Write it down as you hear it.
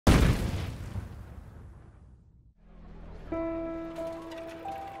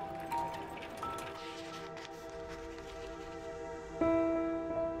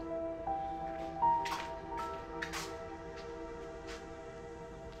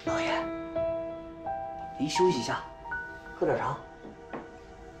老爷，您休息一下，喝点茶。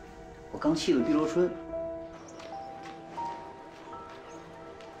我刚沏了碧螺春。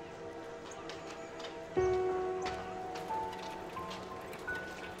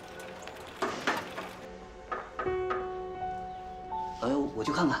老爷，我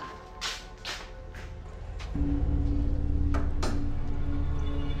去看看。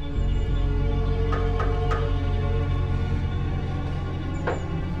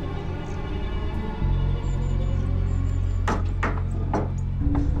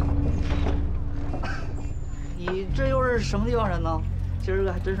 你这又是什么地方人呢？今儿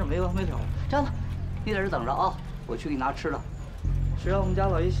个还真是没完没了。这样子，你在这等着啊，我去给你拿吃的。谁让我们家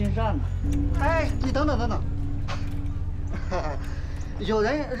老爷心善呢？哎，你等等等等，有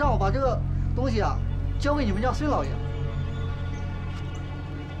人让我把这个东西啊交给你们家孙老爷。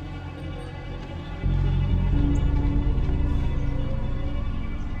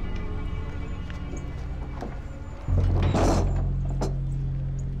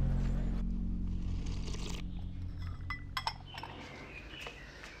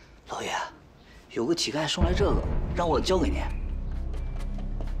老爷，有个乞丐送来这个，让我交给您。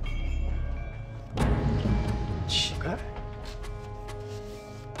乞丐？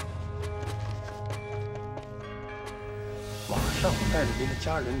马上带着您的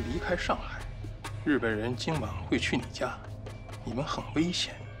家人离开上海，日本人今晚会去你家，你们很危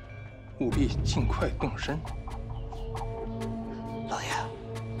险，务必尽快动身。老爷，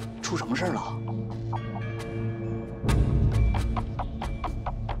出什么事了？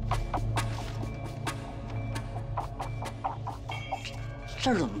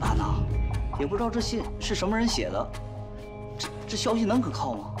 这怎么办呢？也不知道这信是什么人写的，这消息能可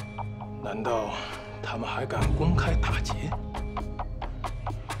靠吗？难道他们还敢公开打劫？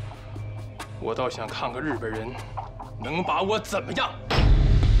我倒想看看日本人能把我怎么样。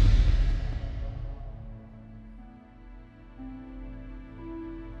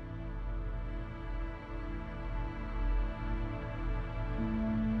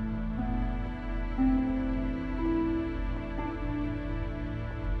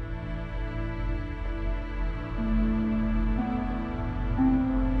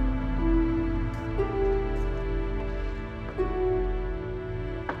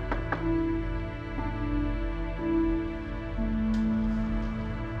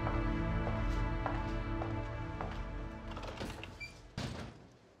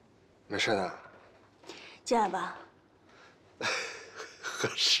没事的，进来吧。合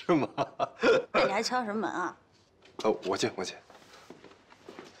适吗？那你还敲什么门啊？我进，我进。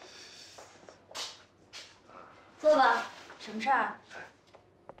坐吧，什么事儿？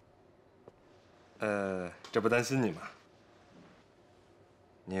这不担心你吗？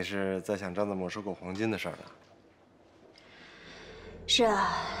你是在想张子墨收购黄金的事儿吧？是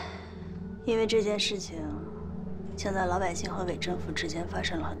啊，因为这件事情。 现在老百姓和伪政府之间发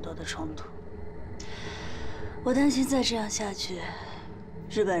生了很多的冲突，我担心再这样下去，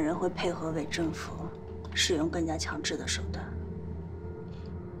日本人会配合伪政府，使用更加强制的手段。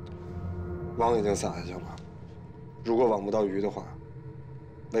网已经撒下去了，如果网不到鱼的话，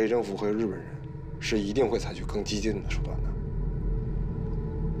伪政府和日本人是一定会采取更激进的手段的。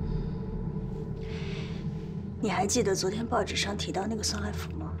你还记得昨天报纸上提到那个孙来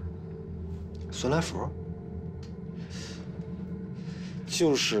福吗？孙来福？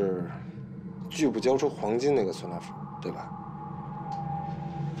 就是拒不交出黄金那个孙来福，对吧？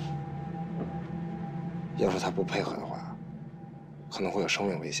要是他不配合的话，可能会有生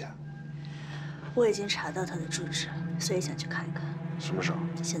命危险。我已经查到他的住址，所以想去看一看。什么时候？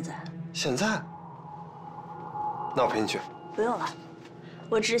现在。现在？那我陪你去。不用了，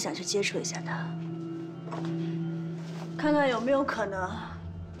我只是想去接触一下他，看看有没有可能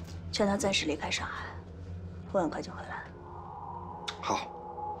劝他暂时离开上海。我很快就回来。 好，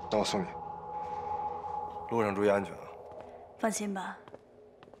那我送你。路上注意安全啊！放心吧。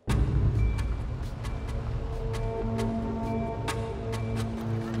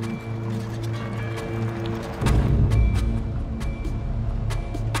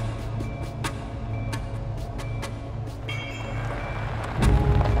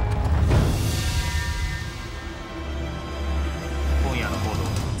今夜の行動、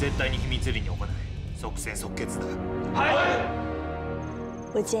絶対に秘密裏に行い、即戦即決だ。はい。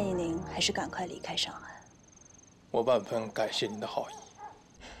 我建议您还是赶快离开上海。我万分感谢您的好意，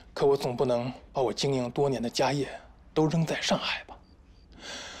可我总不能把我经营多年的家业都扔在上海吧？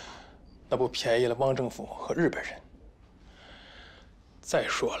那不便宜了汪政府和日本人。再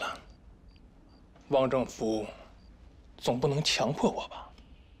说了，汪政府总不能强迫我吧？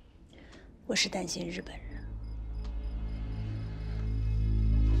我是担心日本人。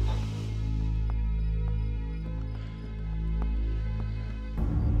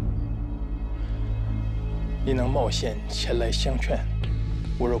你能冒险前来相劝，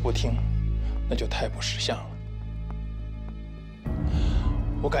我若不听，那就太不识相了。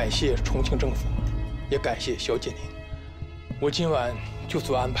我感谢重庆政府，也感谢小姐您。我今晚就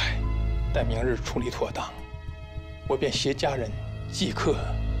做安排，待明日处理妥当，我便携家人即刻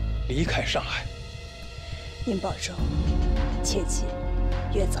离开上海。您保重，切记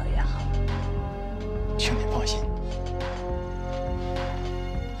越早越好。请您放心。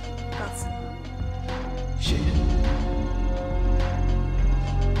告辞。谢谢。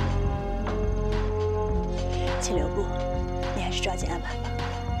请留步，你还是抓紧安排吧。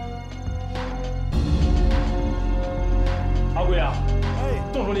阿贵啊，哎，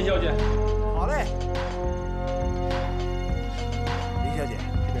送出林小姐。好嘞，林小姐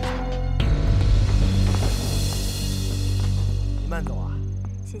这边请。你慢走啊。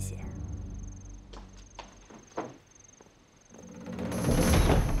谢谢。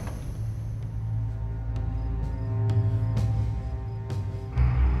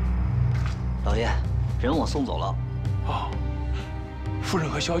老爷，人我送走了。哦，夫人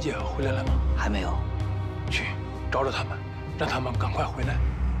和小姐回来了吗？还没有。去找找他们，让他们赶快回来。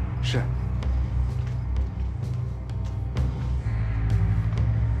是。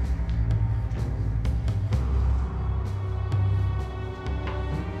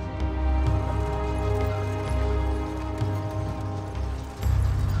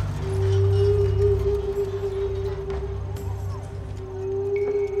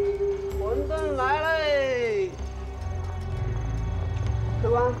馄饨来嘞！客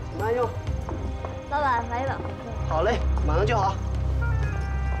官，请慢用。老板，来一碗馄饨。好嘞，马上就好。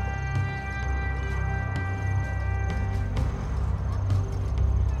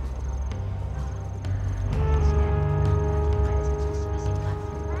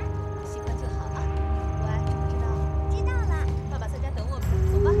习惯就好啊。乖，知不知道？知道了。爸爸在家等我们，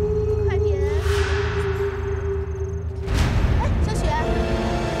走吧，快点。哎，小雪。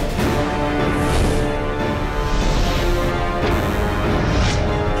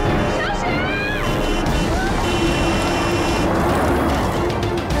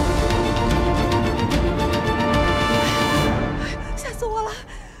吓死我了！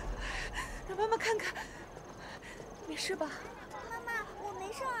让妈妈看看，没事吧？妈妈，我没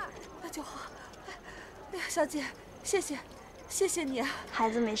事儿。那就好。哎呀，小姐，谢谢，谢谢你啊！孩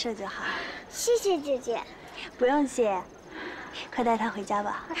子没事就好。谢谢姐姐。不用谢，快带他回家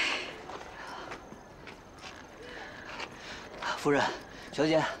吧。夫人、小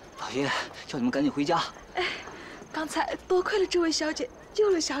姐、老爷，叫你们赶紧回家。哎，刚才多亏了这位小姐救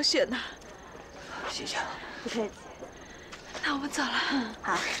了小雪呢。谢谢。不客气。那我们走了。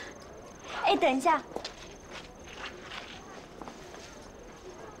好。哎，等一下。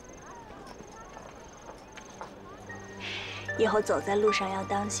以后走在路上要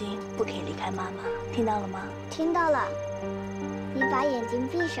当心，不可以离开妈妈，听到了吗？听到了。你把眼睛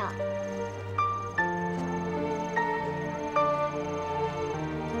闭上。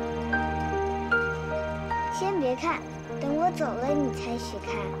先别看，等我走了你才许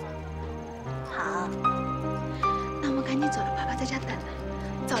看。好。那我们赶紧走了，爸爸在家等呢。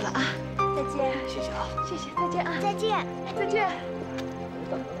走了啊，再见。谢谢啊。谢谢，再见啊。再见。再见。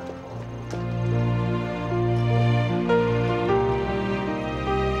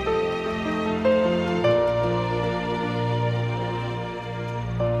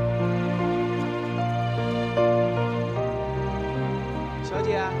小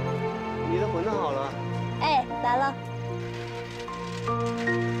姐，你的馄饨好了。哎，来了。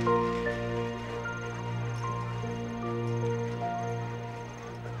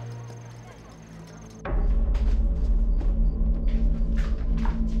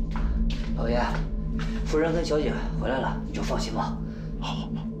老爷，夫人跟小姐回来了，你就放心吧。好。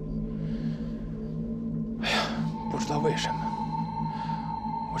哎呀，不知道为什么，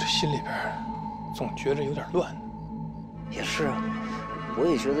我这心里边总觉着有点乱。也是啊，我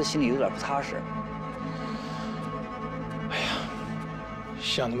也觉得心里有点不踏实。哎呀，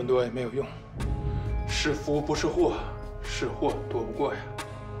想那么多也没有用，是福不是祸，是祸躲不过呀。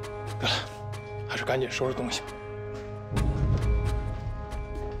得了，还是赶紧收拾东西吧。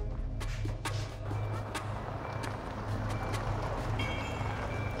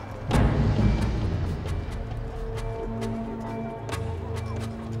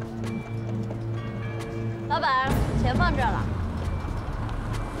老板，钱放这儿了。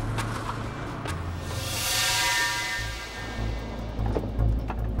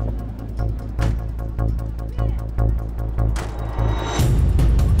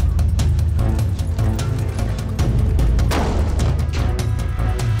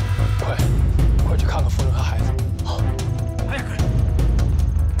快去看看夫人和孩子。好。早く。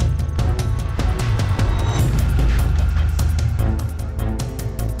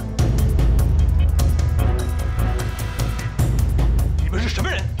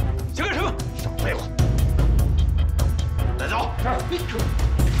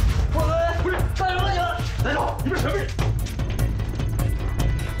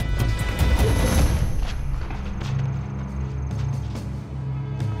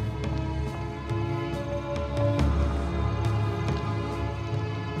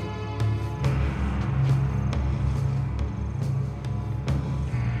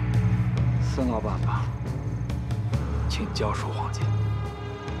办吧，请交出黄金。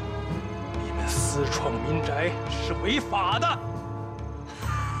你们私闯民宅是违法的。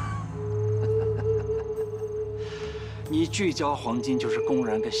你拒交黄金就是公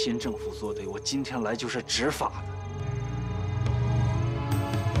然跟新政府作对，我今天来就是执法的。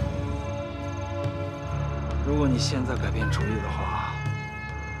如果你现在改变主意的话，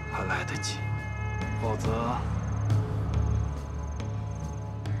还来得及；否则，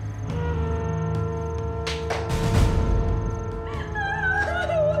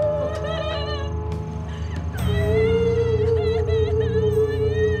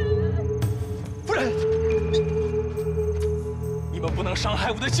夫人，你们不能伤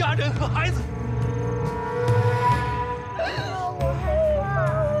害我的家人和孩子。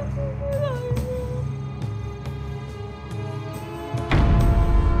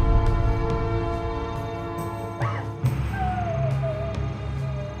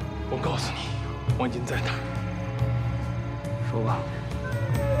 告诉你，黄金在哪儿？说吧。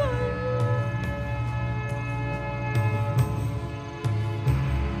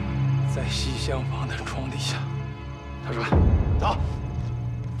在西厢房的床底下。他说：“走。”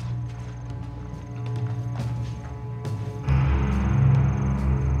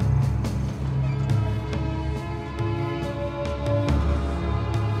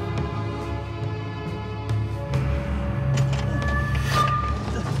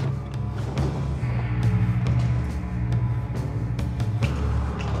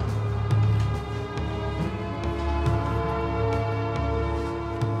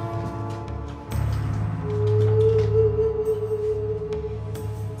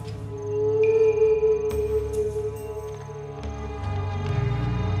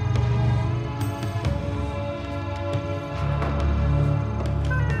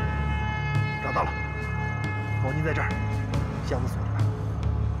 在这儿，箱子锁着呢。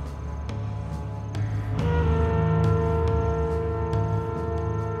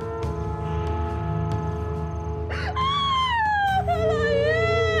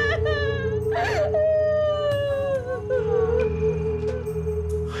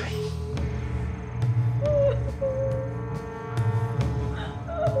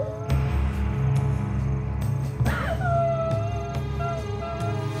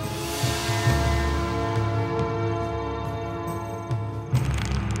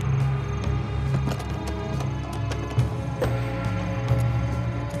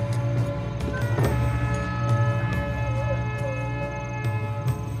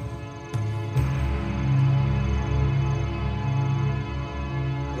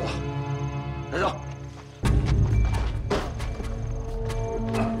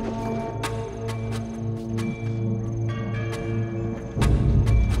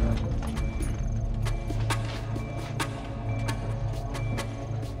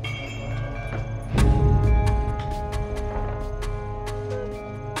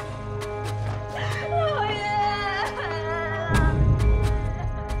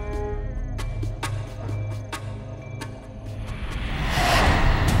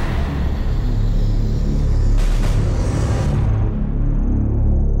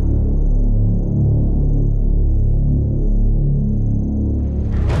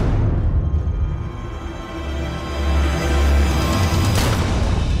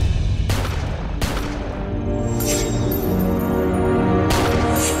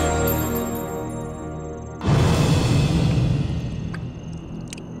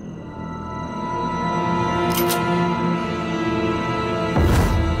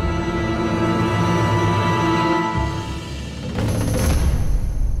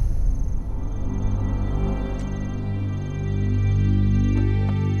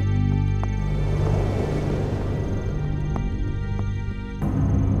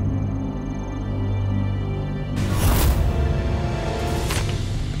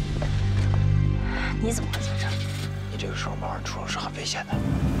你怎么会在这儿？你这个时候贸然出入是很危险的。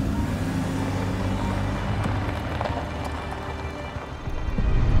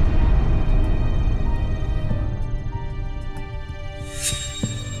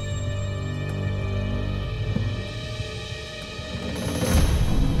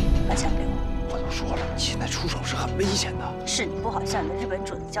把枪给我！我都说了，你现在出手是很危险的。是你不好向你的日本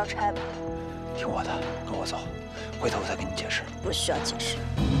主子交差吧？听我的，跟我走，回头我再跟你解释。不需要解释。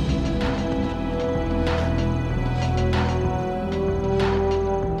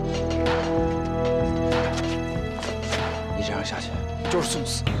 你这样下去就是送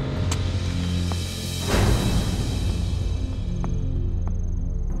死。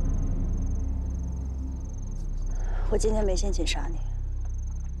我今天没心情杀你，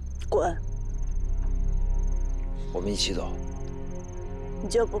滚！我们一起走。你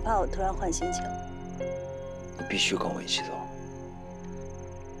就不怕我突然换心情？你必须跟我一起走。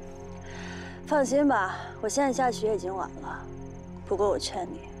放心吧，我现在下雪已经晚了。不过我劝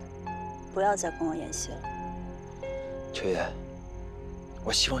你，不要再跟我演戏了。秋叶，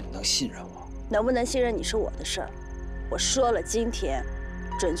我希望你能信任我。能不能信任你是我的事儿。我说了，今天，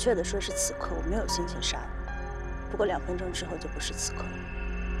准确的说是此刻，我没有心情杀人。不过2分钟之后就不是此刻了。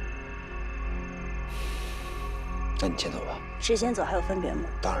那你先走吧。谁先走还有分别吗？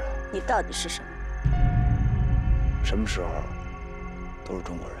当然。你到底是什么？什么时候都是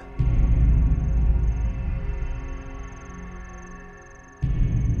中国人。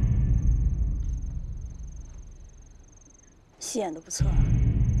戏演得不错，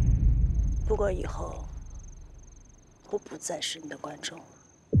不过以后我不再是你的观众了。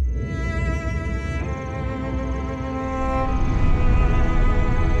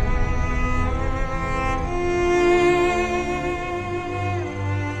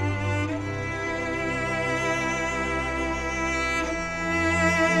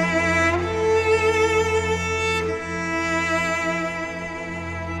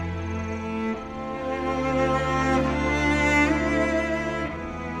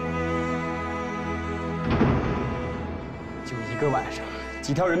1个晚上，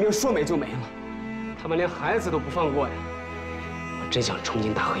几条人命说没就没了，他们连孩子都不放过呀！我真想冲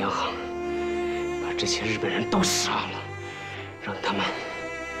进大河洋行，把这些日本人都杀了，让他们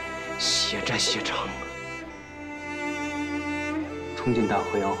血债血偿。冲进大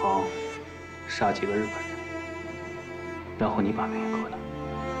河洋行，杀几个日本人，然后你把命给割了，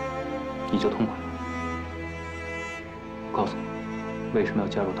你就痛快了。我告诉你，为什么要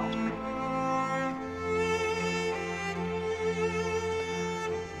加入党组织？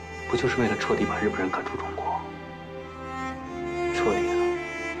不就是为了彻底把日本人赶出中国，彻底的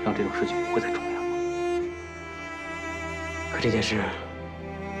让这种事情不会再重演吗？可这件事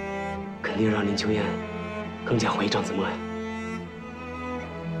肯定让林秋燕更加怀疑张子墨呀。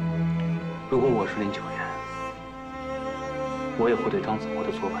如果我是林秋燕，我也会对张子墨的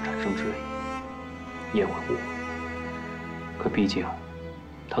做法产生质疑，也会误会。可毕竟，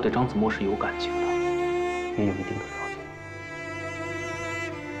他对张子墨是有感情的，也有一定的了解。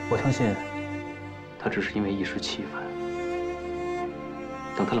我相信，他只是因为一时气愤。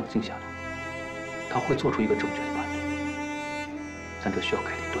等他冷静下来，他会做出一个正确的判断。但这需要给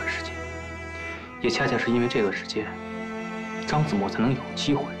他一段时间，也恰恰是因为这个时间，张子墨才能有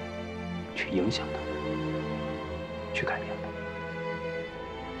机会去影响他，去改变他。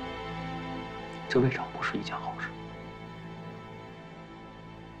这未尝不是一件好事。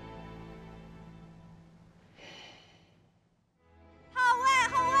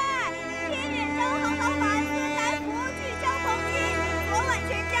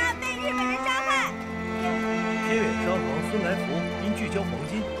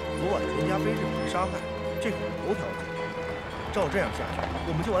杀害，这可是头条新闻。照这样下去，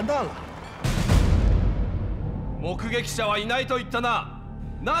我们就完蛋了。目撃者はいないと言ったな。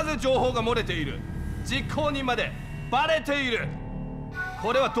なぜ情報が漏れている？実行人までバレている。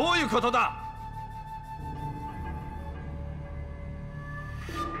これはどういうことだ？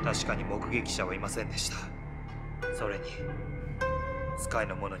確かに目撃者はいませんでした。それに使い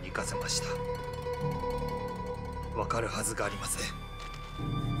の者に行かせました。わかるはずがありません。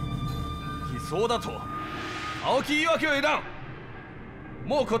そうだと青木言い訳をいらん。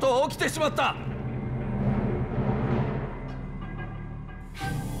もう事は起きてしまった。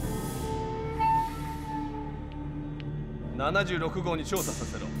76号に調査さ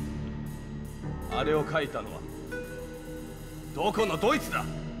せろ。あれを書いたのはどこのドイツだ？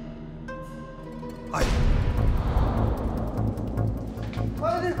哎，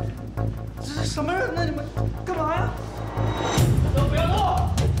哎，这是什么人呢？你们干嘛呀？都不要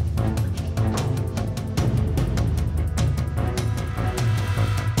动！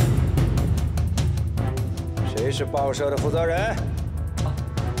谁是报社的负责人？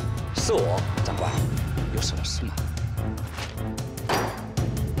是我，长官。有什么事吗？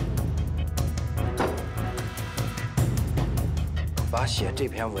把写这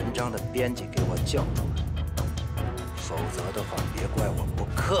篇文章的编辑给我叫出来，否则的话，别怪我不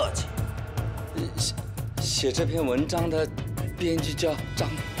客气。写这篇文章的编辑叫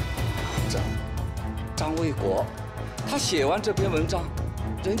张卫国，他写完这篇文章，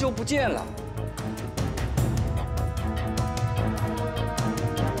人就不见了。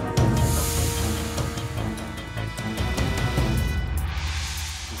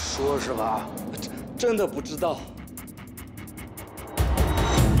不说是吧？真的不知道。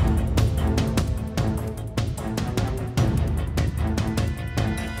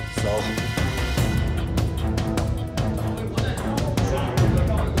走。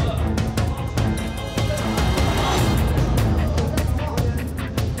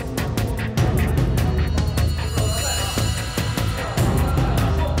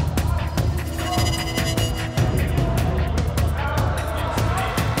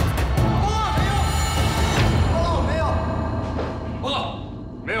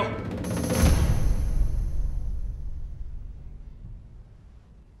没有。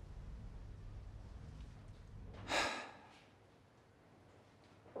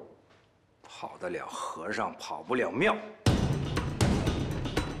跑得了和尚跑不了庙。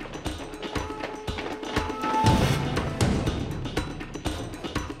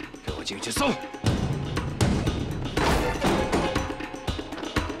给我进去搜！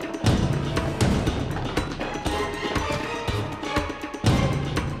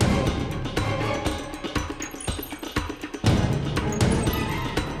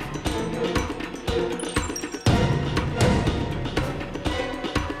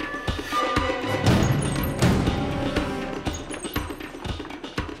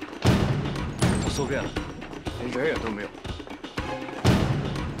搜遍了，连人也都没有。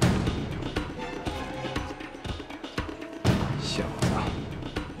小子，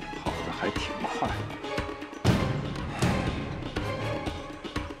跑得还挺快。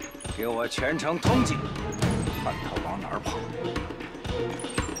给我全程通缉，看他往哪儿跑。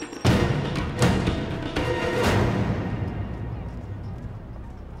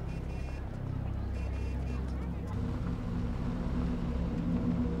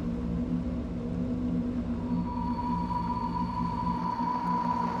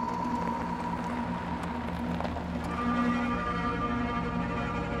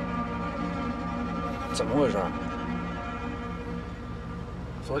怎么回事？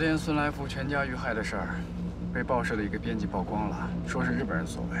昨天孙来福全家遇害的事儿，被报社的一个编辑曝光了，说是日本人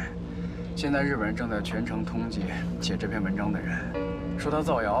所为。现在日本人正在全城通缉写这篇文章的人，说他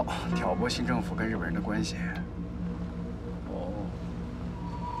造谣挑拨新政府跟日本人的关系。哦。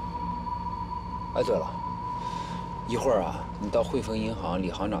哎，对了，一会儿啊，你到汇丰银行李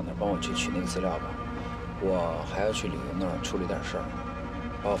行长那儿帮我去取那个资料吧。我还要去李云那儿处理点事儿，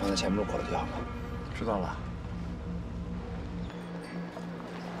把我放在前门路口就好了。知道了。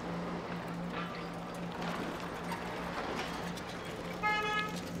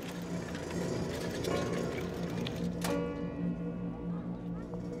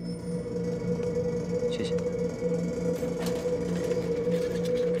谢谢。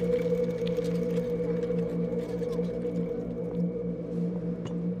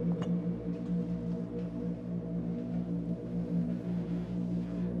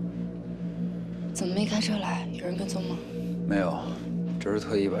怎么没开车来？有人跟踪吗？没有，只是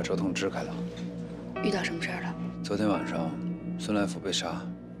特意把车筒支开了。遇到什么事儿了？昨天晚上，孙来福被杀，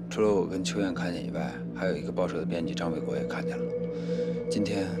除了我跟秋燕看见以外，还有一个报社的编辑张卫国也看见了。今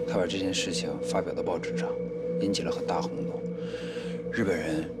天他把这件事情发表到报纸上，引起了很大轰动。日本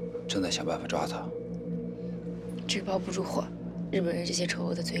人正在想办法抓他。纸包不住火，日本人这些丑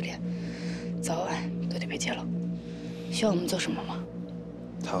恶的嘴脸，早晚都得被揭露。需要我们做什么吗？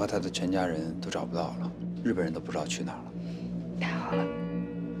他和他的全家人都找不到了，日本人都不知道去哪儿了。太好了。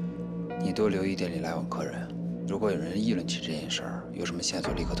你多留意店里来往客人，如果有人议论起这件事儿，有什么线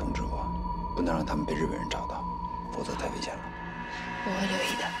索立刻通知我，不能让他们被日本人找到，否则太危险了。我会留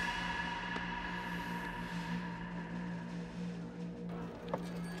意的。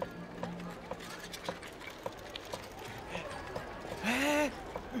哎，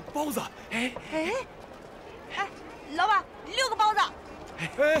包子，哎，老板，6个包子。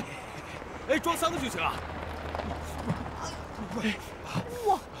哎，装3个就行啊。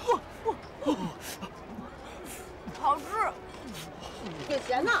哇，好吃，给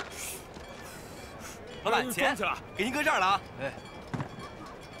钱呢。老板，钱去了，给您搁这儿了啊。哎，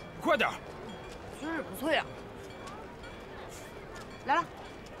快点。真是不脆啊。来了，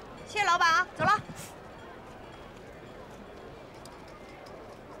谢谢老板啊，走了。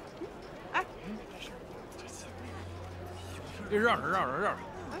哎，让着。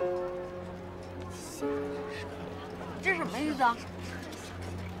这是什么意思啊？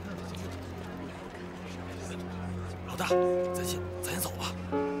老大，咱先走吧。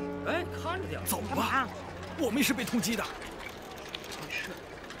哎，看着点，走吧。我们也是被通缉的。是，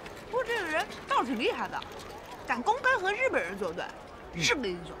不过这个人倒是挺厉害的，敢公开和日本人作对，是个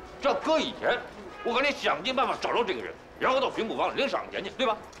英雄。这搁以前，我肯定想尽办法找到这个人，然后到巡捕房领赏钱去，对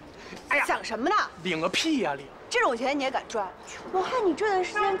吧？哎呀，想什么呢？领个屁呀，领！这种钱你也敢赚？我看你这段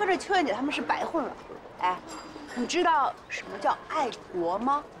时间跟着秋燕姐他们是白混了。哎，你知道什么叫爱国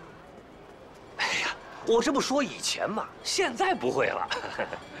吗？哎呀，我这不说以前嘛，现在不会了。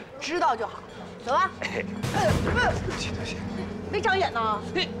知道就好，走吧。对不起，没长眼呢。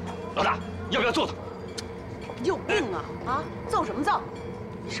老大，要不要揍他？你有病啊！啊，揍什么揍？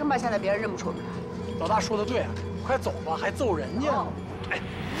生怕现在别人认不出我们来。老大说的对啊，快走吧，还揍人家。哎，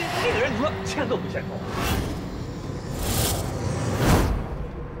那个人你说欠揍不欠揍？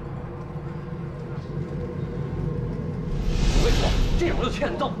没错，这种就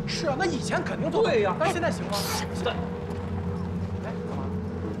欠揍。是啊，那以前肯定做。对呀，那现在行吗？现在。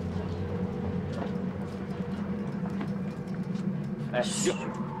 哎，嘘，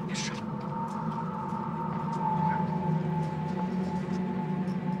别说。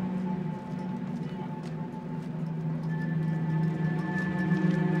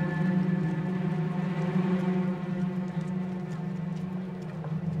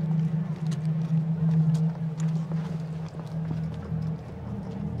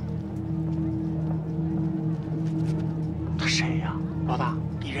他谁呀？老大，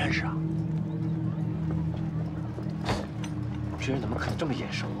你认识啊？ 这人怎么看着这么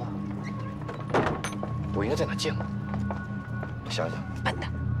眼熟啊？我应该在哪见过？我想想，笨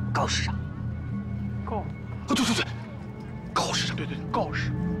蛋，高市长。高？哦，对对对，高市长。对对对，高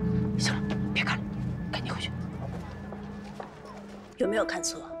市。行了，别看了，赶紧回去。有没有看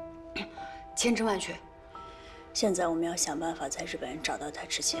错？千真万确。现在我们要想办法在日本人找到他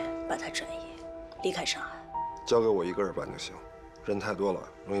之前，把他转移，离开上海。交给我一个人办就行，人太多了，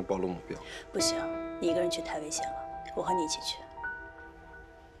容易暴露目标。不行，你一个人去太危险了，我和你一起去。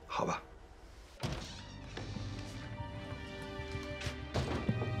 好吧。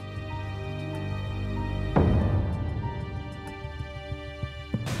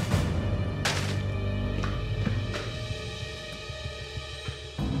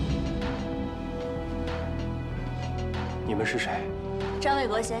你们是谁？张卫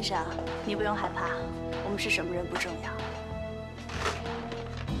国先生，你不用害怕，我们是什么人不重要，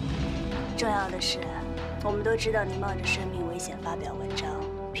重要的是，我们都知道你冒着生命危险发表文章。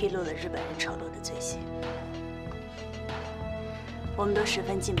 披露了日本人丑陋的罪行，我们都十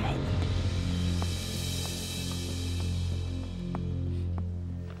分敬佩你。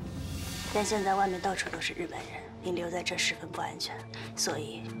但现在外面到处都是日本人，你留在这十分不安全，所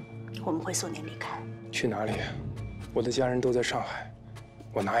以我们会送您离开。去哪里？我的家人都在上海，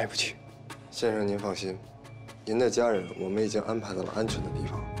我哪也不去。先生，您放心，您的家人我们已经安排到了安全的地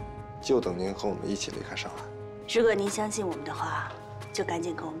方，就等您和我们一起离开上海。如果您相信我们的话。 就赶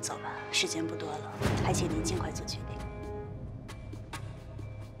紧跟我们走吧，时间不多了，还请您尽快做决定。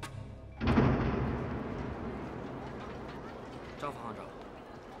张副行长，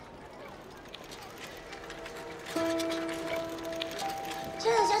现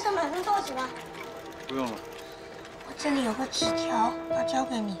在先生马上到齐了。不用了，我这里有个纸条，要交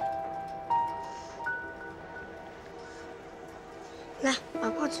给你。来，把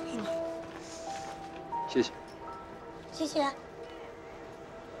报纸给你。谢谢。谢谢。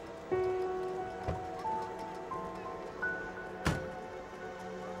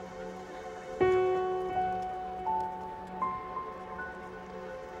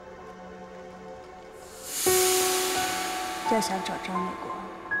 要想找张卫国，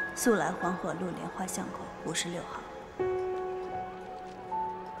速来黄河路莲花巷口56号。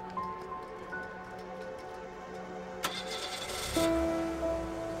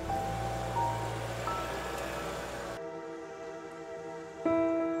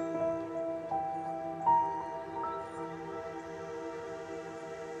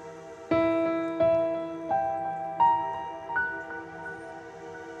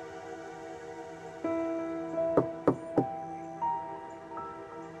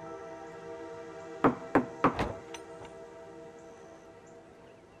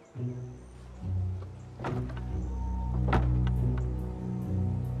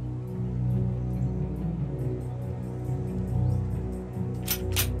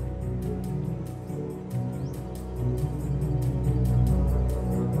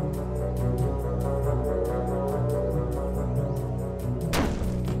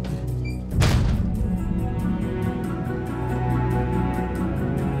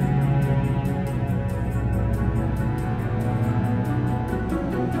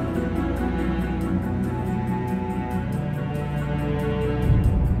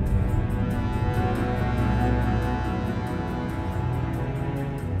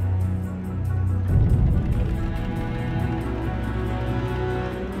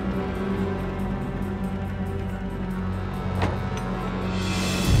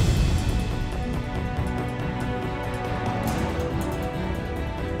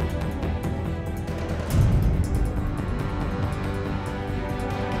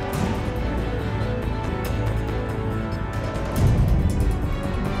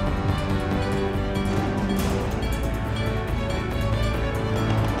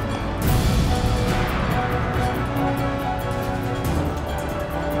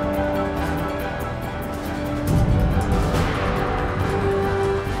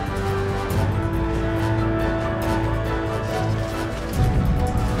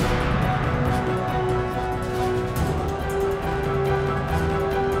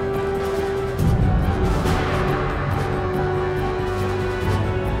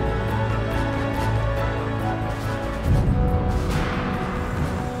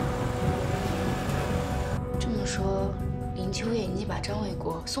美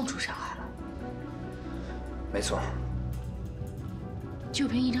国送出上海了。没错。就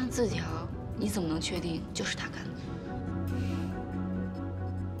凭一张字条，你怎么能确定就是他干的？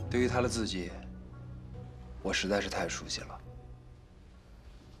对于他的字迹，我实在是太熟悉了。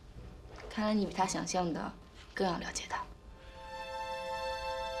看来你比他想象的更要了解他。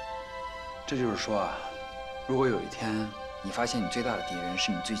这就是说啊，如果有一天你发现你最大的敌人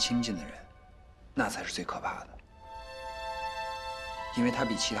是你最亲近的人，那才是最可怕的，因为他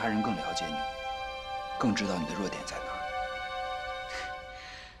比其他人更了解你，更知道你的弱点在哪儿。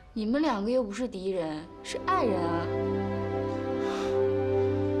你们两个又不是敌人，是爱人啊。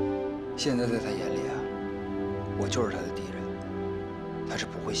现在在他眼里啊，我就是他的敌人，他是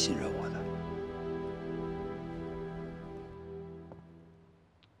不会信任我的。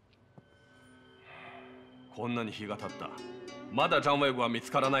こんなに日が経った。まだジャンウェイゴは見つ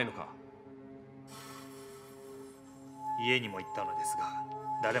からないのか。家にも行ったのですが、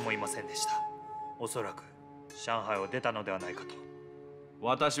誰もいませんでした。おそらく上海を出たのではないかと。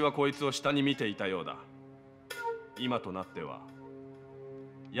私はこいつを下に見ていたようだ。今となっては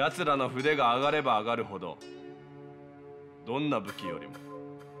奴らの筆が上がれば上がるほど、どんな武器よりも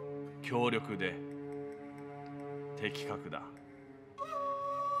強力で的確だ。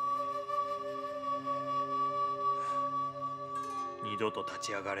二度と立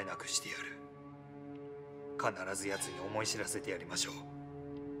ち上がれなくしてやる。必ず奴に思い知らせてやりましょう。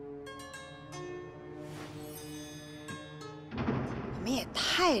你们也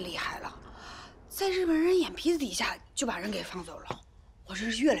太厉害了，在日本人眼皮子底下就把人给放走了，我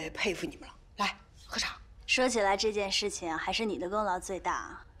真是越来越佩服你们了。来，喝茶。说起来这件事情还是你的功劳最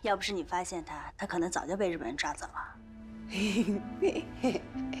大，要不是你发现他，他可能早就被日本人抓走了。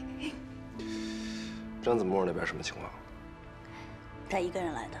张子墨那边什么情况？他一个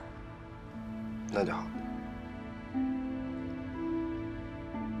人来的。那就好。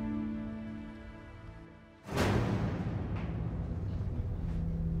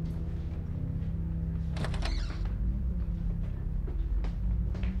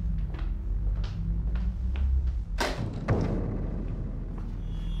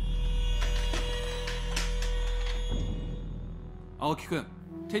青木君、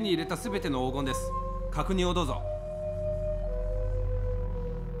手に入れたすべての黄金です。確認をどうぞ。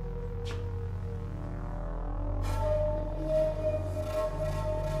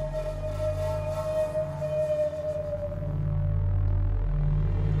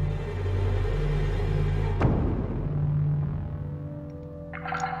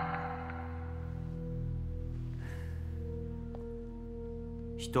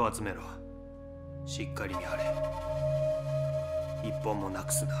人集めろ。しっかり見張れ。一本もな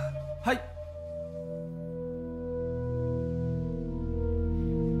くすな。はい。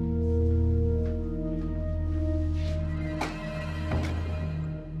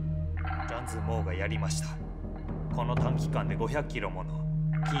ランズ・モーがやりました。この短期間で500キロもの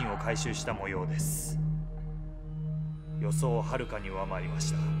金を回収した模様です。予想をはるかに上回りま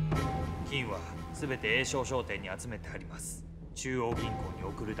した。金はすべて栄商商店に集めてあります。中央銀行に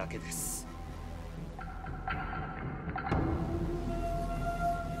送るだけです。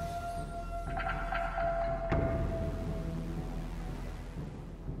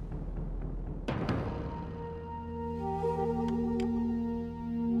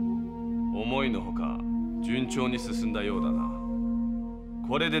思いのほか順調に進んだようだな。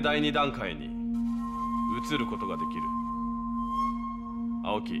これで第2段階に移ることができる。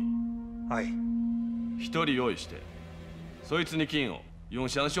青木。はい。一人用意して、そいつに金を四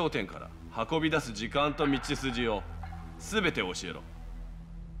シャン商店から運び出す時間と道筋を全て教えろ。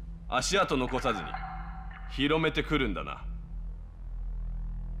足跡残さずに広めてくるんだな。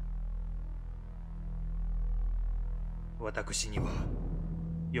私には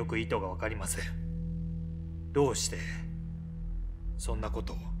よく意図が分かりません。どうしてそんなこ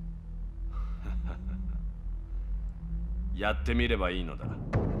とを。やってみればいいのだ。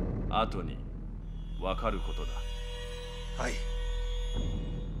後に分かることだ。はい。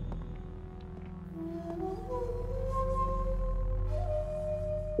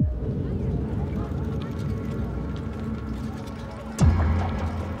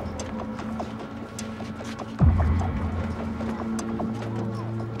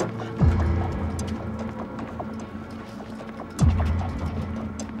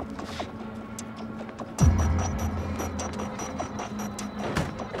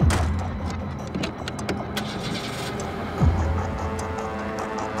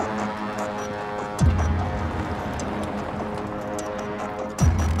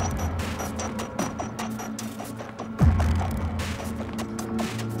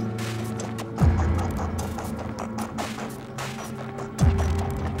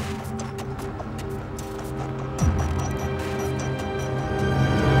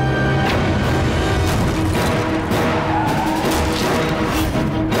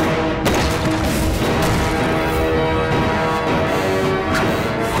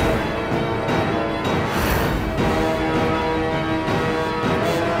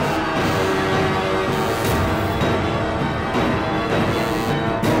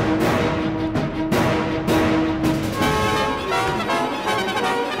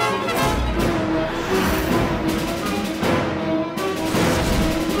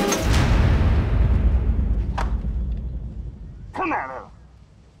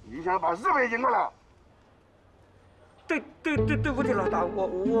把日本赢过来。对不起，老大，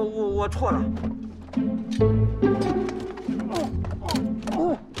我错了。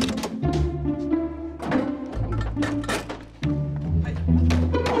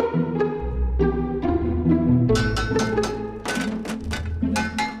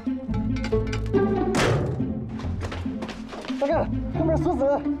大哥，后面锁死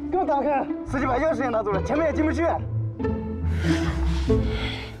了，给我打开！司机把钥匙也拿走了，前面也进不去。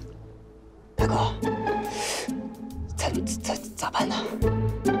大哥，咱咋办呢？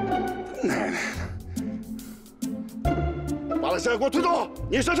奶奶的！把他现在给我推走！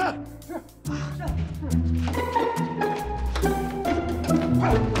你上车。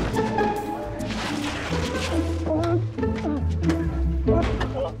快！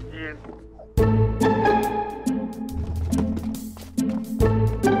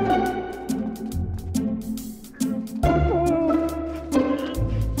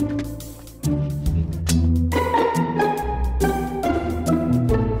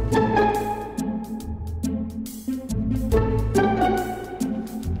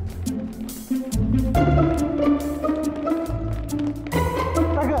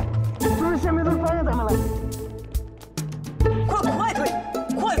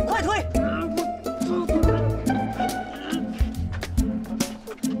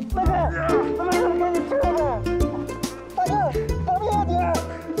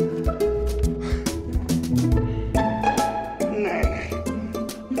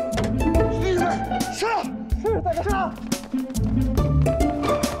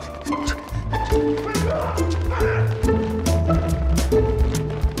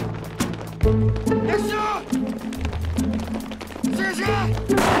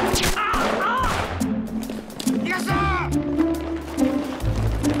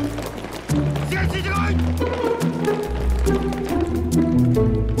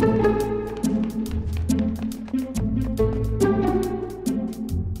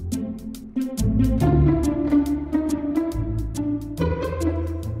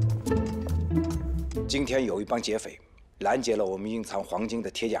今天有一帮劫匪拦截了我们运藏黄金的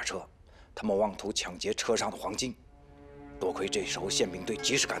铁甲车，他们妄图抢劫车上的黄金。多亏这时候宪兵队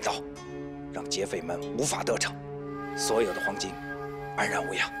及时赶到，让劫匪们无法得逞，所有的黄金安然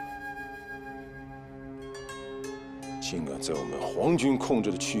无恙。竟敢在我们皇军控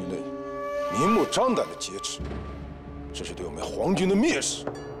制的区域内明目张胆的劫持，这是对我们皇军的蔑视。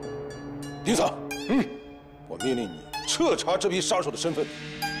丁嫂，我命令你彻查这批杀手的身份，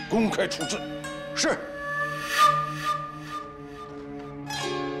公开处置。是。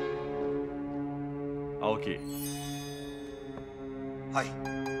青木。はい。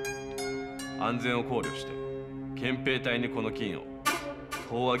安全を考慮して憲兵隊にこの金を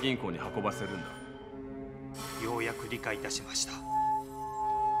東和銀行に運ばせるんだ。ようやく理解いたしました。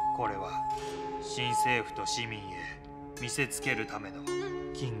これは新政府と市民へ見せつけるための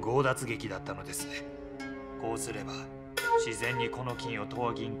金強奪劇だったのですね。こうすれば自然にこの金を東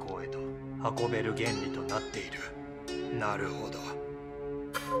和銀行へと運べる原理となっている。なるほど。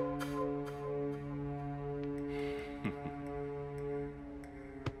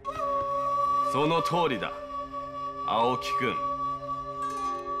その通りだ、青木君。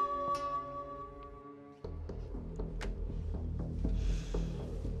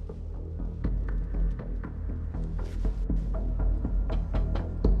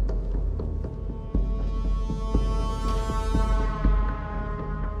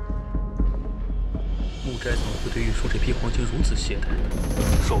木斋怎么会对运输这批黄金如此懈怠，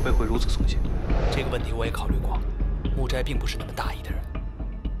手背会如此松懈？这个问题我也考虑过，木斋并不是那么大意的人。